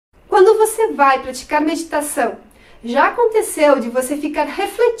você vai praticar meditação, já aconteceu de você ficar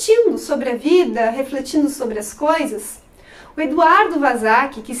refletindo sobre a vida, refletindo sobre as coisas? O Eduardo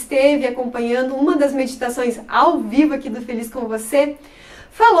Vazak, que esteve acompanhando uma das meditações ao vivo aqui do Feliz com Você,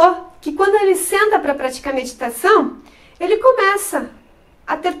 falou que quando ele senta para praticar meditação, ele começa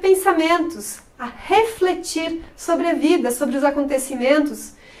a ter pensamentos, a refletir sobre a vida, sobre os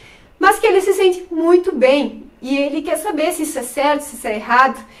acontecimentos, mas que ele se sente muito bem e ele quer saber se isso é certo, se isso é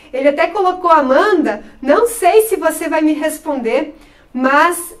errado. Ele até colocou: Amanda, não sei se você vai me responder,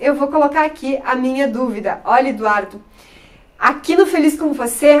 mas eu vou colocar aqui a minha dúvida. Olha, Eduardo, aqui no Feliz com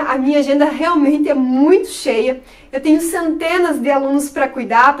Você, a minha agenda realmente é muito cheia. Eu tenho centenas de alunos para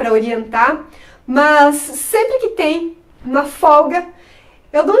cuidar, para orientar, mas sempre que tem uma folga,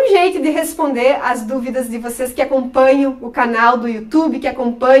 eu dou um jeito de responder as dúvidas de vocês que acompanham o canal do YouTube, que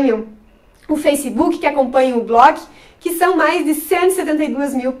acompanham o Facebook, que acompanham o blog, que são mais de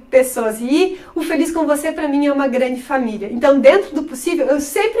 172 mil pessoas. E o Feliz com Você, para mim, é uma grande família. Então, dentro do possível, eu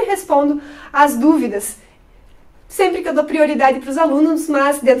sempre respondo as dúvidas. Sempre que eu dou prioridade para os alunos,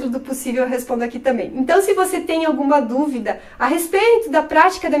 mas dentro do possível eu respondo aqui também. Então, se você tem alguma dúvida a respeito da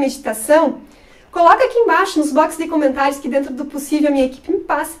prática da meditação, coloca aqui embaixo nos boxes de comentários que dentro do possível a minha equipe me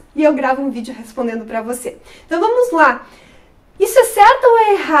passa e eu gravo um vídeo respondendo para você. Então vamos lá. Isso é certo ou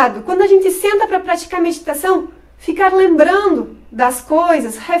é errado? Quando a gente senta para praticar meditação, ficar lembrando das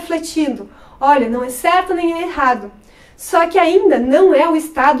coisas, refletindo. Olha, não é certo nem é errado. Só que ainda não é o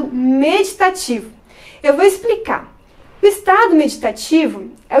estado meditativo. Eu vou explicar. O estado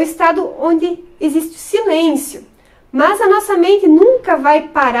meditativo é o estado onde existe silêncio, mas a nossa mente nunca vai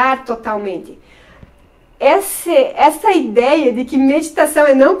parar totalmente. Essa ideia de que meditação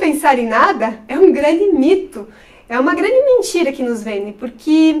é não pensar em nada é um grande mito, é uma grande mentira que nos vendem,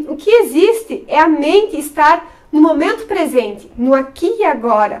 porque o que existe é a mente estar no momento presente, no aqui e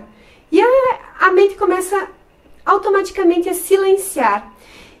agora. E a mente começa automaticamente a silenciar.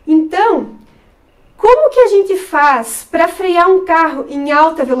 Então, como que a gente faz para frear um carro em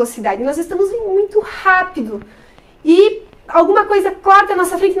alta velocidade? Nós estamos indo muito rápido e alguma coisa corta a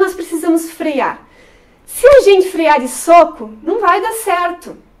nossa frente e nós precisamos frear. Se a gente frear de soco, não vai dar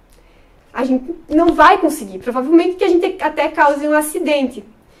certo. A gente não vai conseguir. Provavelmente que a gente até cause um acidente.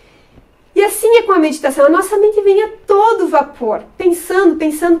 E assim é com a meditação. A nossa mente vem a todo vapor, pensando,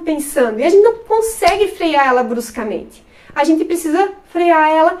 pensando, pensando. E a gente não consegue frear ela bruscamente. A gente precisa frear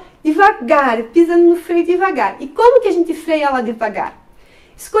ela devagar, pisando no freio devagar. E como que a gente freia ela devagar?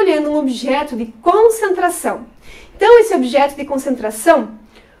 Escolhendo um objeto de concentração. Então, esse objeto de concentração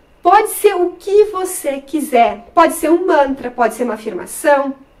pode ser o que você quiser. Pode ser um mantra, pode ser uma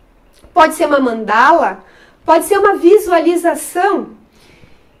afirmação, pode ser uma mandala, pode ser uma visualização.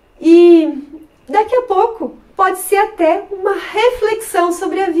 E daqui a pouco pode ser até uma reflexão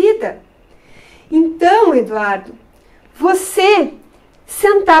sobre a vida. Então, Eduardo, você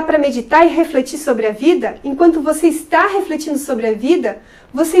sentar para meditar e refletir sobre a vida, enquanto você está refletindo sobre a vida,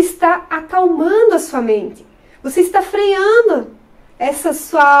 você está acalmando a sua mente. Você está freando essa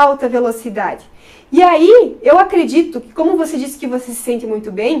sua alta velocidade. E aí, eu acredito que, como você disse que você se sente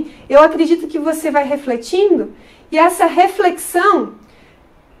muito bem, eu acredito que você vai refletindo, e essa reflexão,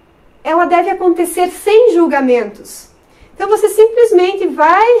 ela deve acontecer sem julgamentos. Então você simplesmente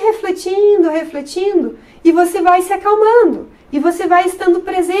vai refletindo, refletindo, e você vai se acalmando, e você vai estando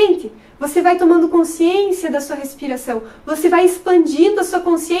presente, você vai tomando consciência da sua respiração, você vai expandindo a sua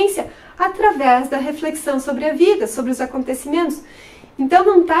consciência através da reflexão sobre a vida, sobre os acontecimentos. Então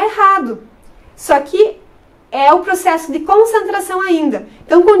não está errado, só que é o processo de concentração ainda.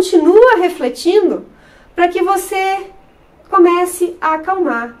 Então continua refletindo para que você comece a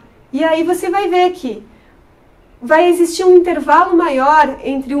acalmar. E aí você vai ver que vai existir um intervalo maior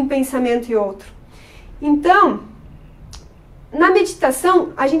entre um pensamento e outro. Então, na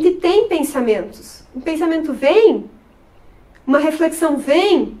meditação, a gente tem pensamentos. Um pensamento vem, uma reflexão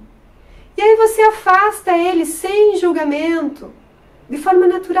vem, e aí você afasta ele sem julgamento, de forma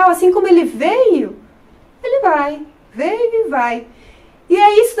natural. Assim como ele veio, ele vai, veio e vai. E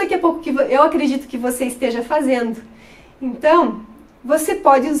é isso daqui a pouco que eu acredito que você esteja fazendo. Então, você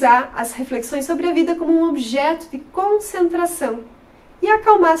pode usar as reflexões sobre a vida como um objeto de concentração e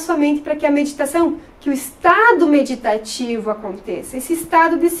acalmar sua mente para que a meditação, que o estado meditativo aconteça, esse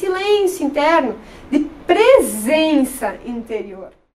estado de silêncio interno, de presença interior.